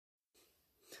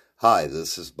Hi,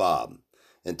 this is Bob,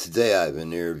 and today I have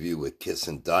an interview with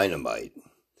Kissin Dynamite.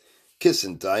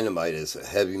 Kissin Dynamite is a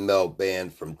heavy metal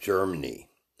band from Germany.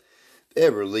 They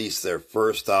have released their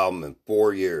first album in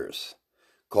 4 years,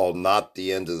 called Not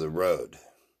the End of the Road.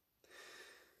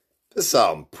 This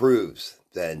album proves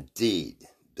that indeed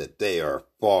that they are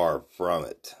far from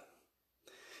it.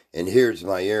 And here's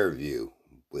my interview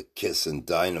with Kissin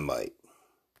Dynamite.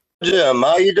 Jim,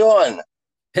 how you doing?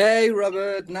 Hey,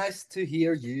 Robert, nice to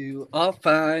hear you. All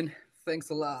fine.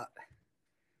 Thanks a lot.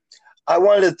 I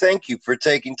wanted to thank you for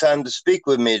taking time to speak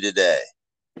with me today.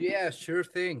 Yeah, sure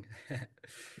thing.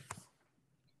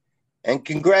 And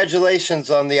congratulations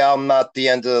on the album Not the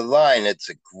End of the Line. It's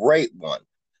a great one.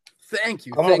 Thank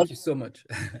you. I want, Thank you so much.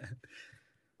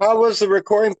 how was the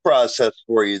recording process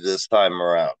for you this time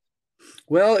around?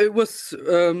 Well, it was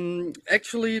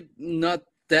actually not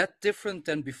that different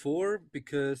than before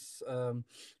because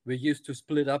we used to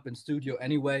split up in studio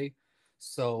anyway.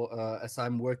 So as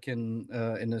I'm working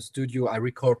in a studio, I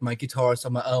record my guitars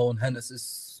on my own. Hannes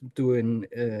is doing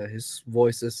his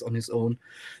voices on his own.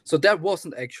 So that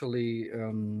wasn't actually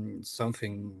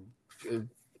something uh,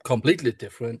 completely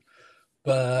different.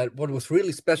 But what was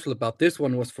really special about this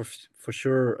one was for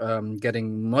sure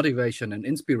getting motivation and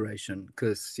inspiration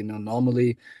because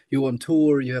normally you on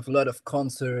tour, you have a lot of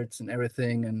concerts and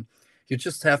everything, and you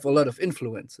just have a lot of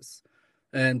influences.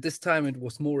 And this time it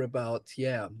was more about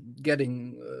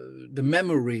getting the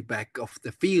memory back of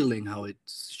the feeling how it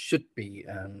should be.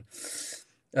 And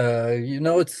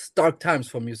it's dark times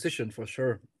for musician for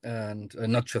sure, and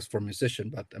not just for musician,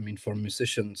 but I mean for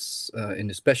musicians in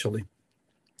especially.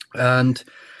 And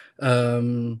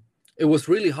it was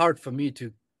really hard for me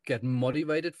to get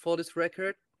motivated for this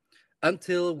record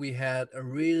until we had a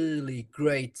really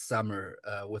great summer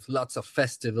with lots of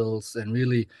festivals and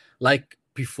really like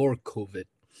before COVID.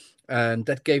 And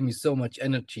that gave me so much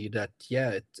energy that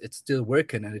it's still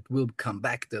working and it will come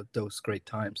back those great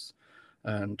times.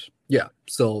 And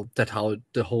so that's how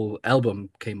the whole album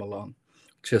came along.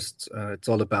 Just it's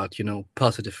all about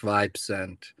positive vibes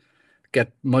and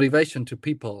get motivation to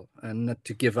people and not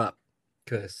to give up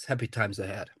because happy times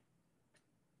ahead.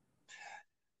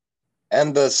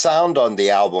 And the sound on the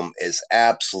album is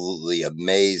absolutely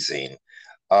amazing.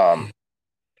 Um,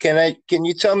 can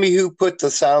you tell me who put the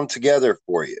sound together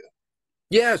for you?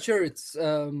 Yeah, sure. It's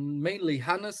mainly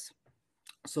Hannes,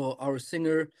 so our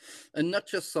singer, and not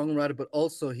just songwriter, but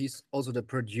also he's also the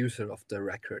producer of the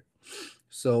record.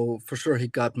 So for sure, he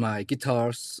got my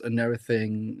guitars and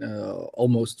everything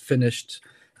almost finished,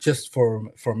 just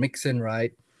for mixing,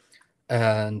 right?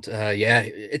 And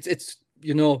it's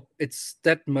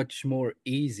that much more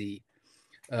easy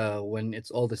when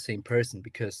it's all the same person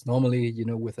because normally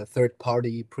with a third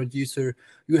party producer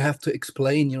you have to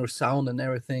explain your sound and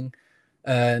everything,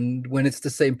 and when it's the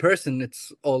same person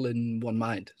it's all in one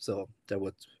mind, so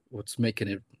what's making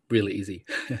it really easy.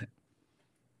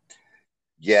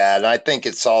 Yeah, and I think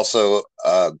it's also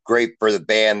great for the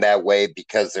band that way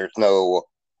because there's no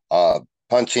uh,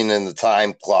 punching in the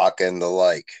time clock and the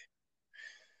like.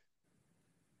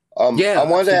 I Yeah,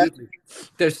 wanted to ask,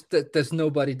 absolutely. There's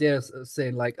nobody there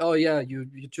saying like, oh yeah, you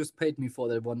just paid me for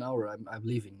that 1 hour, I'm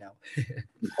leaving now.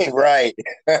 right.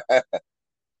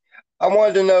 I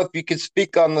wanted to know if you could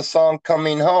speak on the song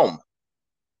 "Coming Home."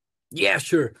 Yeah,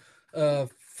 sure.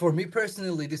 For me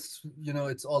personally, this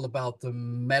it's all about the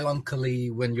melancholy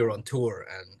when you're on tour,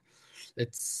 and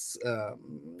it's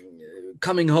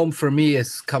coming home for me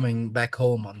is coming back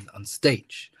home on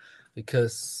stage,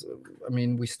 because I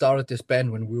mean we started this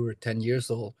band when we were 10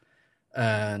 years old,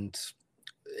 and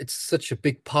it's such a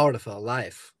big part of our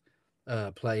life,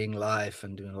 playing live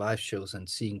and doing live shows and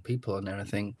seeing people and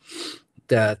everything,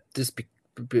 that this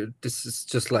is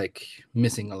just like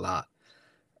missing a lot,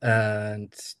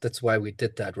 and that's why we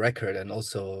did that record and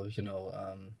also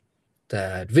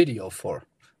that video for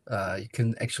you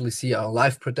can actually see our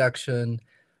live production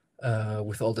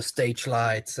with all the stage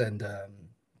lights and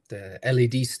the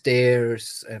LED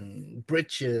stairs and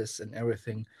bridges and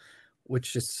everything,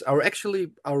 which is our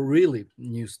really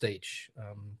new stage.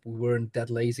 We weren't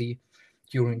that lazy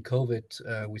during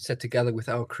COVID. We sat together with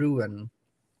our crew and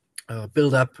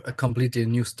built up a completely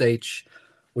new stage,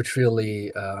 which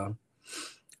really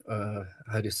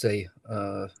how do you say,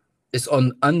 is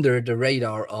on under the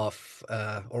radar of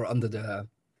or under the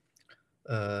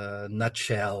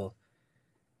nutshell,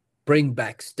 bring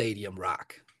back stadium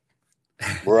rock.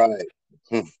 Right.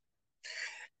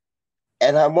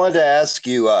 And I wanted to ask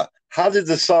you, how did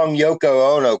the song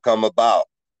Yoko Ono come about?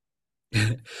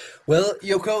 Well,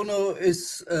 Yoko Ono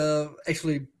is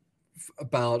actually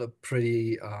about a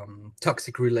pretty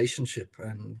toxic relationship,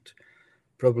 and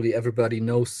Probably everybody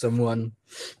knows someone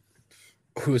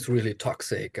who is really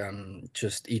toxic and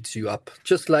just eats you up,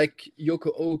 just like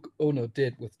Ono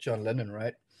did with John Lennon,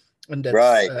 right? And that's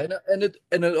Right. and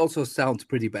it also sounds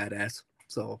pretty badass.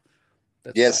 So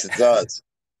that's why. Yes, it does.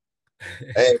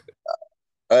 Hey,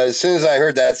 as soon as I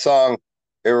heard that song,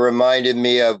 it reminded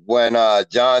me of when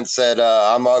John said,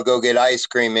 "I'm gonna go get ice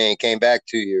cream," and he came back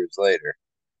 2 years later.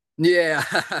 Yeah,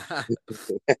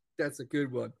 that's a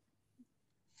good one.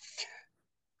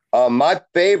 My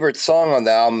favorite song on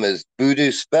the album is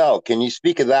 "Voodoo Spell." Can you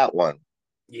speak of that one?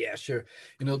 Yeah, sure.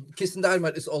 Kissin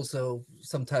Dynamite is also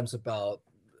sometimes about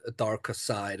a darker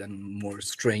side and more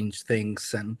strange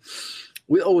things, and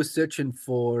we're always searching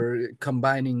for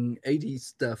combining 80s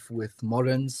stuff with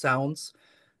modern sounds,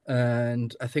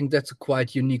 and I think that's a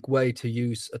quite unique way to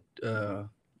use a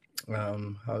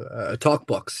talk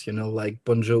box, like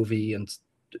Bon Jovi and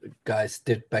guys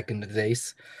did back in the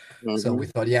days. So we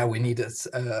Hmm. thought, yeah, we need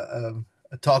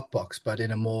a talk box, but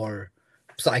in a more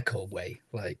psycho way.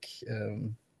 Like,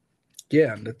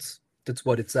 yeah, and that's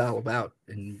what it's all about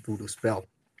in Voodoo Spell.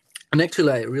 And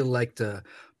actually, I really like the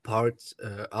part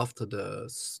after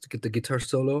the guitar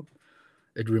solo.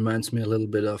 It reminds me a little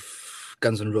bit of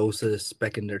Guns N' Roses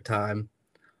back in their time,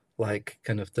 like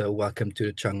kind of the Welcome to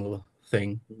the Jungle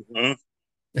thing. Hmm.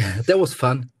 That was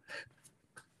fun.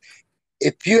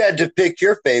 If you had to pick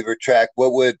your favorite track,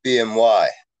 what would it be and why?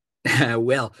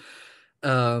 Well,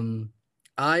 um,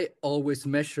 I always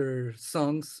measure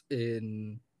songs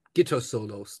in guitar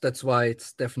solos. That's why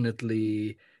it's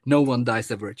definitely "No One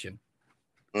Dies a Virgin"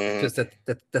 Hmm. because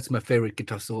that's my favorite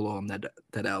guitar solo on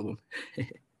that album.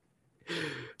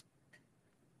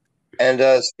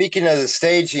 And speaking of the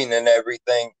staging and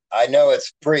everything, I know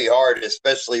it's pretty hard,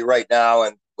 especially right now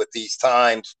and with these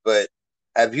times. But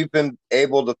have you been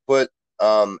able to put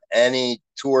any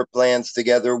tour plans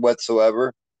together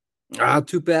whatsoever?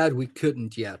 Too bad we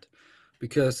couldn't yet,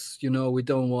 because we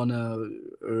don't want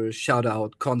to shout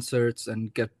out concerts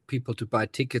and get people to buy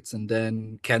tickets and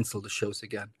then cancel the shows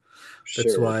again.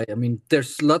 That's Sure. why, I mean,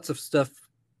 there's lots of stuff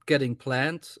getting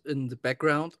planned in the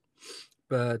background,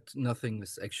 but nothing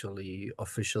is actually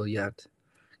official yet.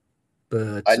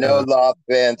 I But know a lot of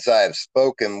bands I've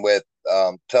spoken with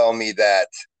tell me that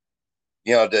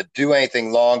to do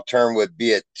anything long term would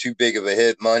be a too big of a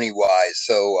hit money wise.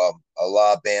 So a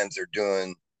lot of bands are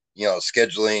doing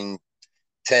scheduling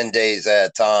 10 days at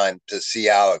a time to see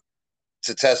how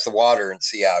to test the water and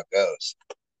see how it goes.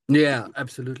 yeah,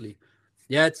 absolutely.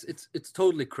 Yeah, it's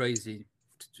totally crazy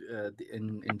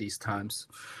in these times,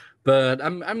 but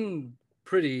I'm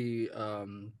pretty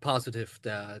positive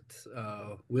that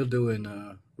we're doing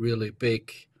a really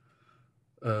big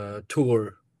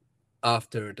tour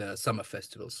after the summer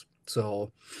festivals.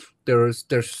 So there's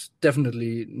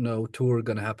definitely no tour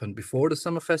gonna happen before the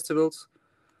summer festivals,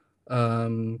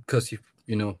 because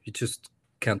you just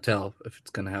can't tell if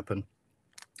it's gonna happen.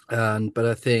 And but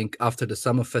I think after the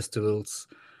summer festivals,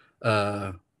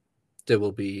 uh, there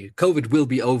will be COVID will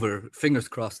be over, fingers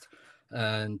crossed,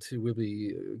 and we'll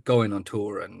be going on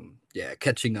tour and yeah,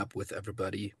 catching up with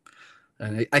everybody.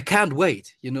 And I can't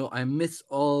wait. I miss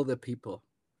all the people.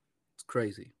 It's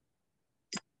crazy.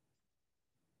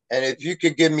 And if you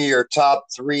could give me your top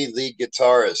three lead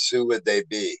guitarists, who would they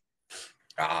be?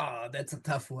 Ah, that's a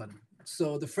tough one.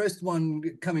 So the first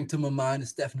one coming to my mind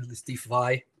is definitely Steve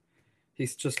Vai.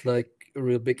 He's just like a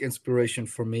real big inspiration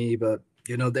for me. But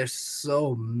there's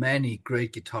so many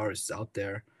great guitarists out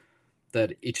there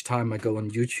that each time I go on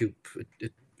YouTube,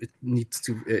 it needs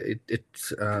to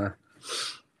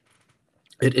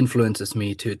it influences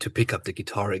me to pick up the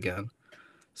guitar again.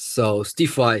 So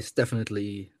Steve Vai is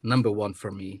definitely number one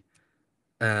for me.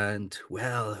 And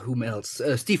well, whom else?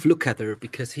 Steve Lukather,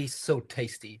 because he's so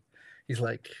tasty. He's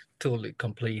like totally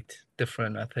complete,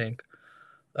 different, I think.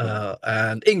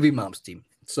 And Ingwie Malmsteen.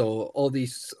 So all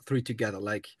these three together,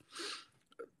 like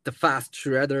the fast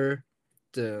shredder,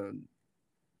 the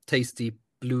tasty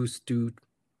blues dude,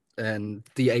 and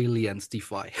the alien Steve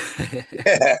Vai.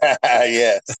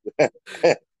 Yes.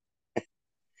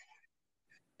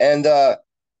 And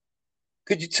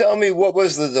could you tell me what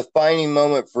was the defining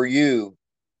moment for you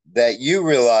that you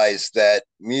realized that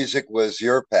music was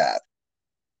your path?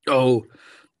 Oh,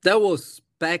 that was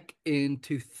back in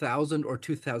 2000 or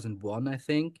 2001, I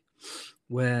think,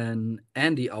 when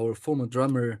Andy, our former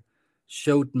drummer,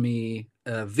 showed me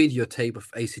a videotape of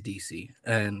AC/DC.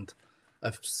 And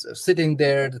I'm sitting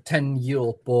there, the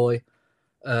 10-year-old boy,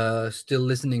 still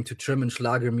listening to German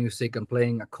Schlager music and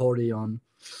playing accordion.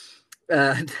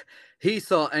 And he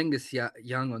saw Angus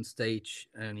Young on stage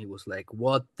and he was like,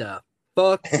 "What the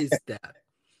fuck is that?"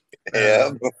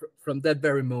 Yeah. From that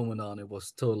very moment on, it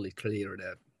was totally clear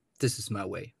that this is my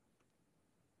way.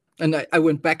 And I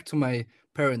went back to my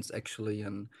parents actually,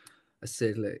 and I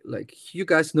said like you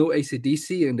guys know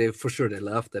ACDC, and they for sure they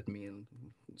laughed at me and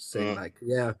saying Mm. like,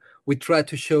 yeah, we tried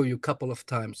to show you a couple of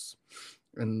times,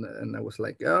 and I was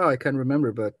like, oh, I can't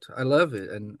remember, but I love it,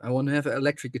 and I want to have an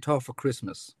electric guitar for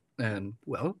Christmas, and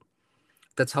well,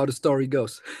 that's how the story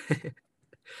goes.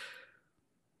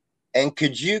 And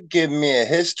could you give me a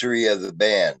history of the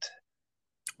band?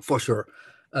 For sure.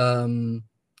 Um,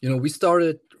 we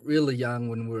started really young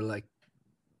when we were like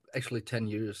actually 10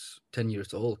 years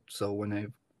old. So when I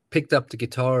picked up the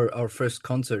guitar, our first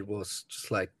concert was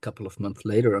just like a couple of months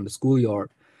later on the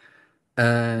schoolyard.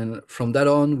 And from that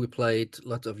on, we played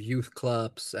lots of youth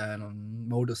clubs and on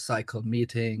motorcycle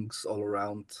meetings all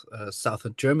around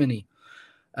southern Germany.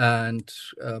 And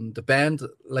the band,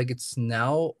 like it's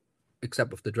now,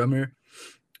 except with the drummer,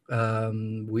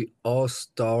 we all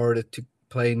started to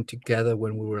playing together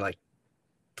when we were like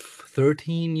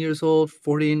 13 years old,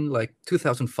 14, like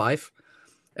 2005.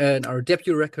 And our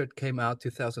debut record came out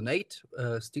 2008,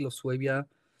 Steel of Swabia.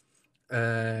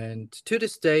 And to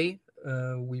this day,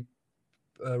 we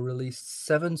released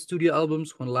 7 studio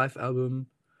albums, 1 live album.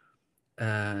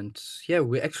 And yeah,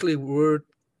 we actually were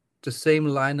the same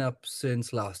lineup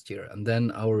since last year. And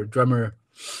then our drummer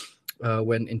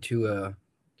went into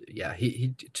yeah,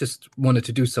 he just wanted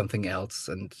to do something else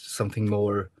and something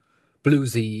more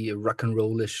bluesy, rock and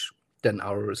rollish than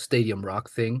our stadium rock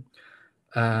thing.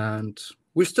 And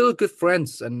we're still good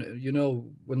friends. And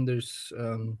when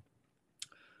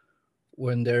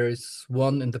there is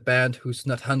one in the band who's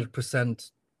not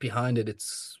 100% behind it,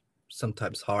 it's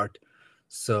sometimes hard.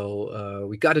 So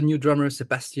we got a new drummer,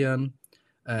 Sebastian,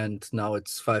 and now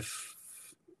it's 5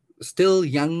 still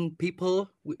young people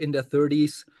in their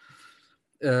 30s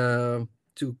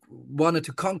to wanted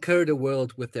to conquer the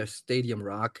world with their stadium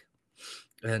rock,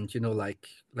 and like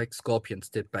Scorpions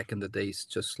did back in the days,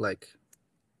 just like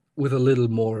with a little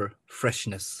more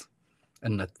freshness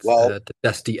and not Well, the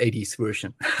dusty 80s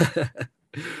version.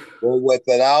 well, with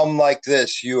an album like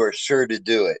this, you are sure to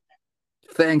do it.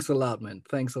 Thanks a lot, man.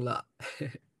 Thanks a lot.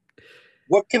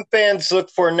 What can fans look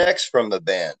for next from the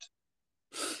band?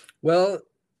 Well,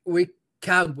 we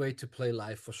can't wait to play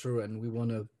live for sure, and we want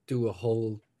to do a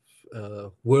whole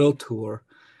world tour.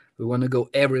 We want to go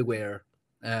everywhere,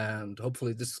 and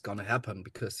hopefully this is gonna happen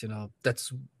because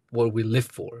that's what we live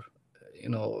for.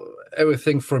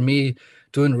 Everything for me,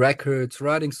 doing records,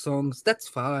 writing songs, that's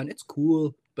fine, it's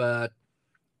cool, but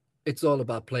it's all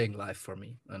about playing live for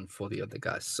me and for the other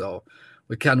guys. So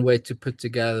we can't wait to put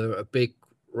together a big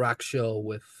rock show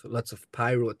with lots of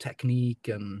pyrotechnique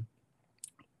and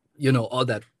all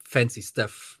that fancy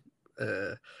stuff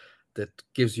that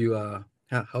gives you a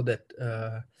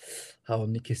how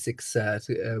Nikki Six said,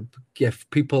 give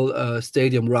people a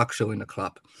stadium rock show in a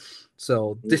club.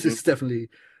 So this Mm-hmm. is definitely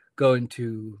going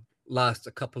to last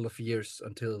a couple of years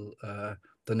until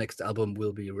the next album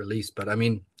will be released. But I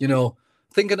mean,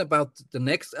 thinking about the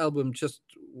next album just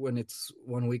when it's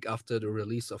 1 week after the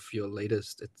release of your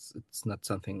latest, it's not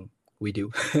something we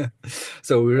do.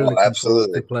 So we Oh, really come forward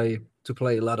absolutely. to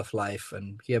play a lot of live,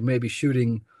 and yeah, maybe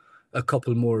shooting a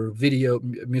couple more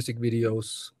music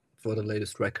videos for the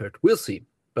latest record. We'll see.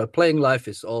 But playing live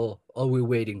is all we're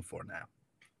waiting for now.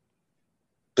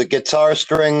 The Guitar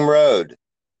String Road.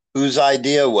 Whose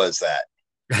idea was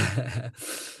that?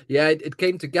 Yeah, it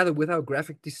came together with our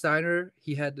graphic designer.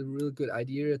 He had a really good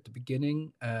idea at the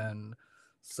beginning, and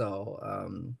so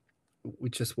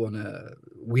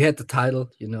we had the title,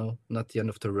 not the end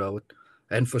of the road,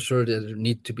 and for sure there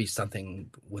need to be something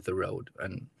with the road,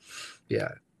 and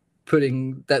yeah,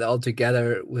 putting that all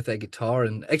together with a guitar.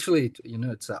 And actually,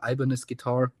 it's an Ibanez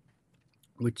guitar,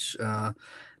 which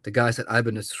the guys at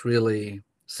Ibanez really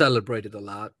celebrated a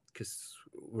lot because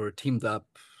we're teamed up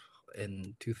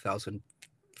in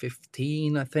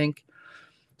 2015, I think.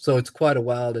 So it's quite a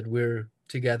while that we're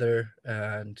together,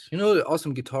 and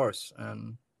awesome guitars,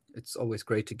 and it's always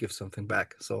great to give something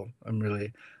back. So I'm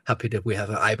really happy that we have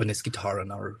an Ibanez guitar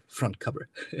on our front cover.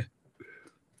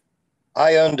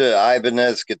 I owned an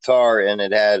Ibanez guitar and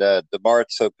it had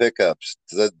DeMarzo pickups.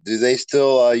 Do they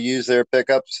still use their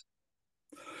pickups?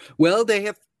 Well, they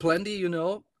have plenty,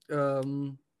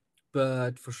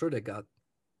 but for sure they got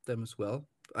them as well.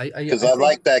 Because I I think,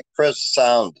 like that crisp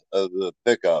sound of the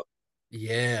pickup.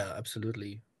 yeah,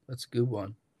 absolutely, that's a good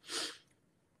one.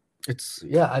 It's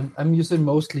yeah, I'm using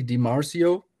mostly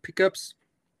DiMarzio pickups,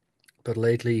 but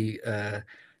lately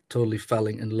totally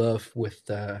falling in love with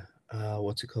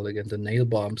what's it called again, the nail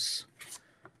bombs.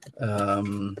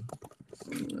 um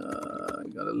I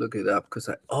gotta look it up because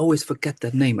I always forget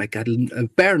that name. I got a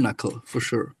bare knuckle for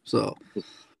sure. So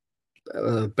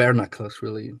bare knuckle is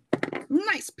really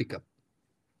nice pickup.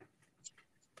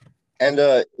 And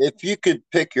if you could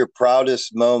pick your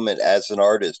proudest moment as an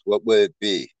artist, what would it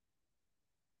be?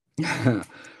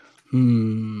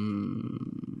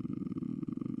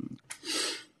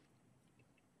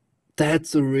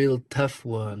 That's a real tough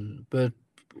one, but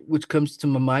which comes to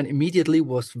my mind immediately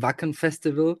was Wacken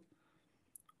Festival,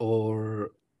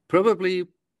 or probably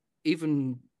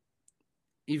even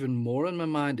even more on my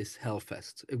mind is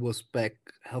Hellfest. It was back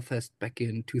Hellfest back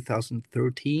in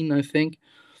 2013, I think.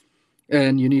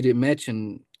 And you need to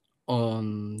imagine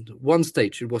on one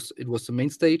stage, it was the main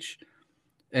stage,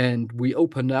 and we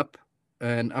opened up,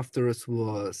 and after us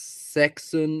was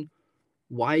Saxon,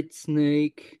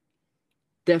 Whitesnake,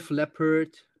 Def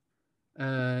Leppard,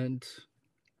 and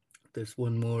there's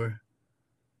one more.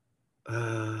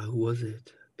 Who was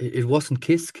it? It wasn't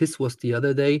Kiss. Kiss was the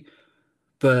other day,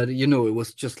 but it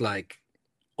was just like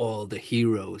all the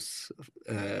heroes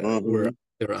were Mm-hmm.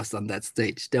 after us on that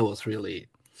stage. That was really,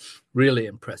 really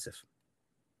impressive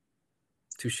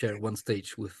to share one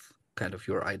stage with kind of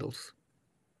your idols.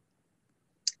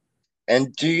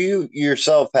 And do you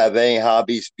yourself have any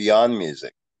hobbies beyond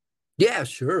music? Yeah,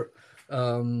 sure.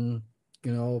 Um,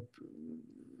 you know,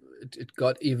 it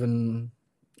got even.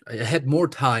 I had more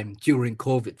time during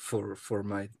COVID for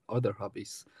my other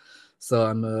hobbies. So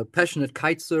I'm a passionate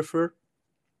kite surfer.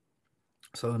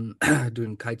 So I'm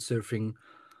doing kite surfing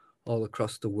all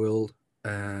across the world,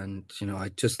 and I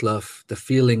just love the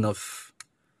feeling of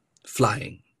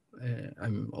flying.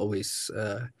 I'm always.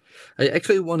 I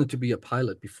actually wanted to be a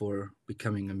pilot before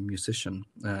becoming a musician,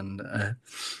 and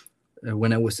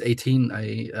when I was 18,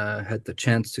 I had the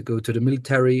chance to go to the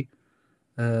military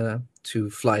to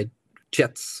fly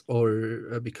jets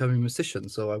or become a musician.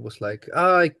 So I was like,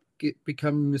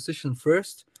 become a musician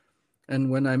first,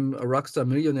 and when I'm a rockstar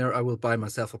millionaire, I will buy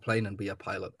myself a plane and be a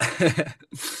pilot.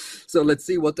 So let's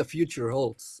see what the future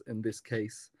holds in this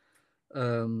case.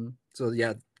 So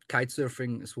yeah, kite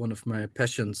surfing is one of my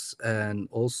passions, and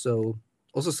also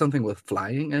something with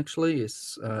flying actually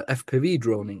is FPV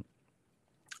droning.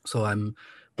 So I'm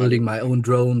building my own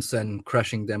drones and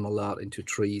crashing them a lot into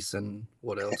trees and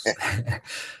what else,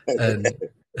 and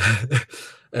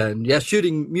and yeah,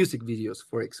 shooting music videos,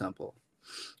 for example,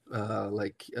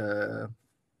 like the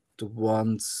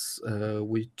ones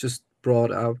we just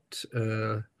brought out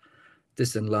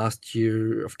this and last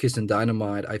year of Kissin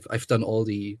Dynamite. I've done all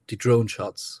the drone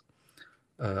shots,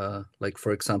 like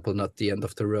for example, not the end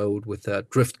of the road with a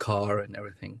drift car and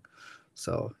everything.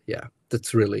 So yeah,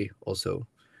 that's really also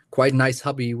quite nice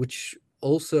hobby, which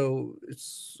also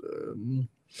is a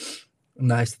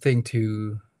nice thing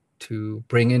to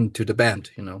bring into the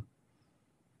band.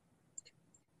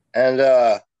 And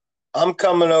I'm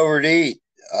coming over to eat.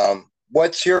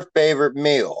 What's your favorite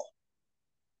meal?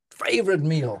 Favorite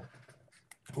meal.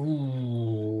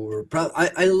 Ooh,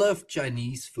 I love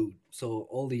Chinese food, so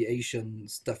all the Asian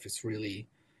stuff is really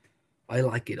I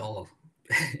like it all.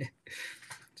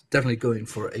 Definitely going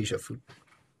for Asia food.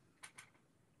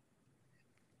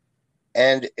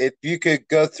 And if you could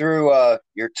go through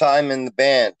your time in the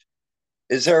band,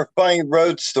 is there a funny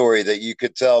road story that you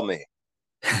could tell me?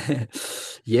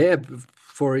 Yeah,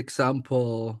 for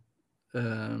example,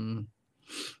 um,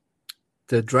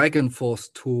 the Dragon Force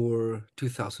tour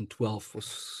 2012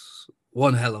 was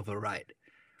one hell of a ride.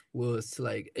 Was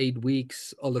like 8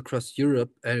 weeks all across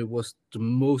Europe, and it was the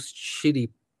most shitty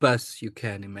bus you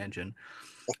can imagine.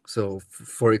 So,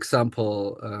 for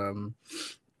example,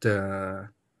 the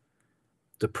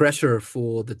the pressure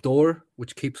for the door,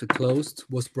 which keeps it closed,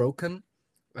 was broken,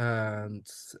 and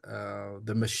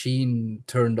the machine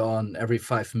turned on every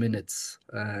 5 minutes,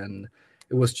 and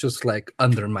it was just like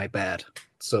under my bed.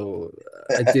 So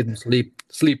I didn't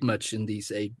sleep much in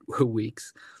these 8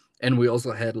 weeks, and we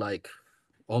also had like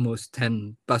almost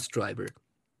 10 bus driver.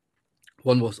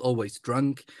 One was always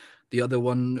drunk. The other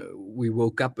one, we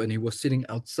woke up and he was sitting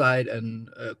outside and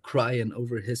crying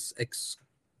over his ex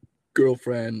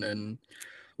girlfriend and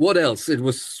what else? It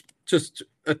was just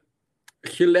a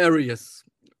hilarious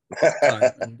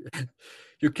time, and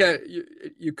you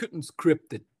couldn't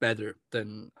script it better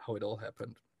than how it all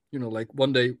happened. Like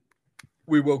one day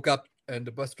we woke up and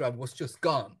the bus driver was just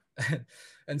gone,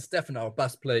 and Stefan, our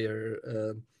bass player,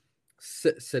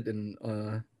 sat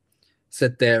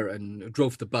there and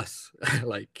drove the bus.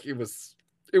 Like it was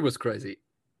crazy.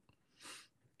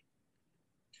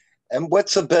 And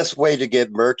what's the best way to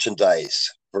get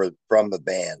merchandise from the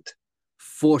band?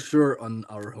 For sure on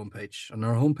our homepage. On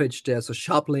our homepage, there's a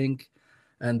shop link,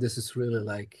 and this is really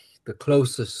like the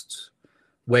closest.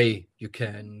 way you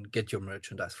can get your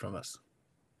merchandise from us.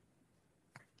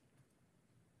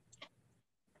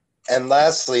 And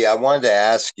lastly, I wanted to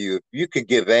ask you if you could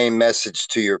give a message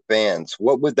to your fans,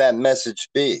 what would that message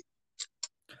be?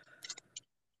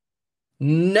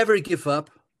 Never give up.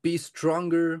 Be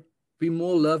stronger. Be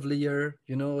more lovelier.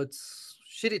 You know, it's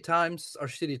shitty times are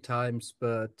shitty times,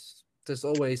 but there's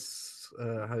always,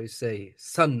 how you say,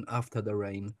 sun after the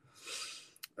rain.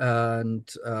 And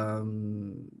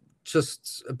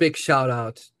just a big shout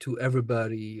out to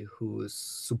everybody who is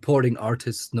supporting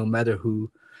artists, no matter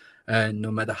who and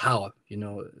no matter how, you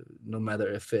know, no matter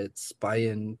if it's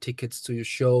buying tickets to your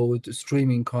show, to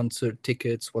streaming concert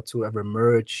tickets, whatsoever,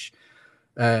 merch,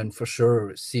 and for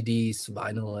sure CDs,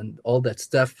 vinyl, and all that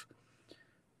stuff.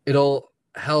 It all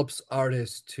helps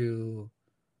artists to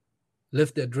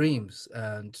live their dreams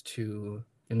and to,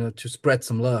 you know, to spread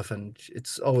some love. And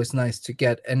it's always nice to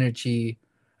get energy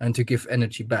and to give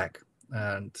energy back.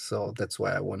 And so that's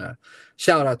why I want to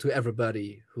shout out to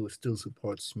everybody who still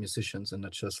supports musicians and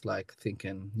not just like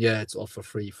thinking, yeah, it's all for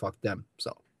free, fuck them.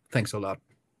 So thanks a lot.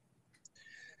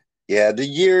 Yeah, the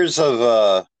years of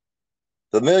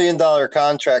the $1 million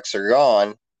contracts are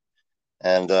gone,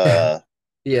 and Yeah,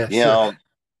 you sure.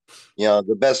 know,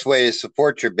 the best way to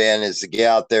support your band is to get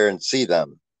out there and see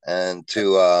them, and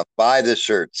to buy the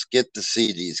shirts, get the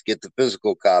CDs, get the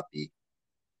physical copy,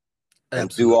 and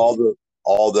do Absolutely.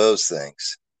 all those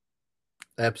things.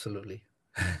 Absolutely.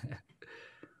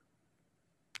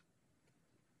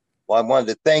 Well, I wanted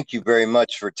to thank you very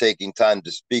much for taking time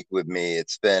to speak with me.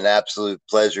 It's been an absolute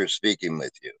pleasure speaking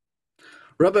with you.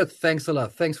 Robert, thanks a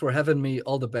lot. Thanks for having me.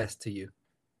 All the best to you.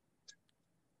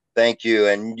 Thank you.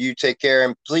 And you take care.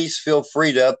 And please feel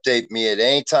free to update me at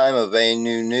any time of any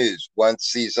new news.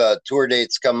 Once these tour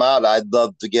dates come out, I'd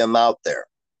love to get them out there.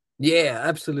 Yeah,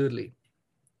 absolutely.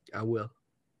 I will.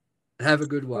 Have a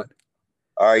good one.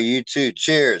 All right, you too.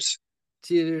 Cheers.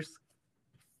 Cheers.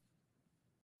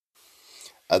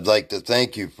 I'd like to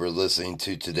thank you for listening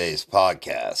to today's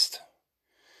podcast.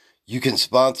 You can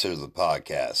sponsor the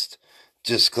podcast.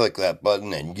 Just click that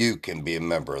button and you can be a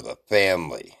member of the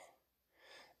family.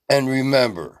 And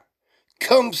remember,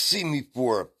 come see me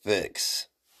for a fix.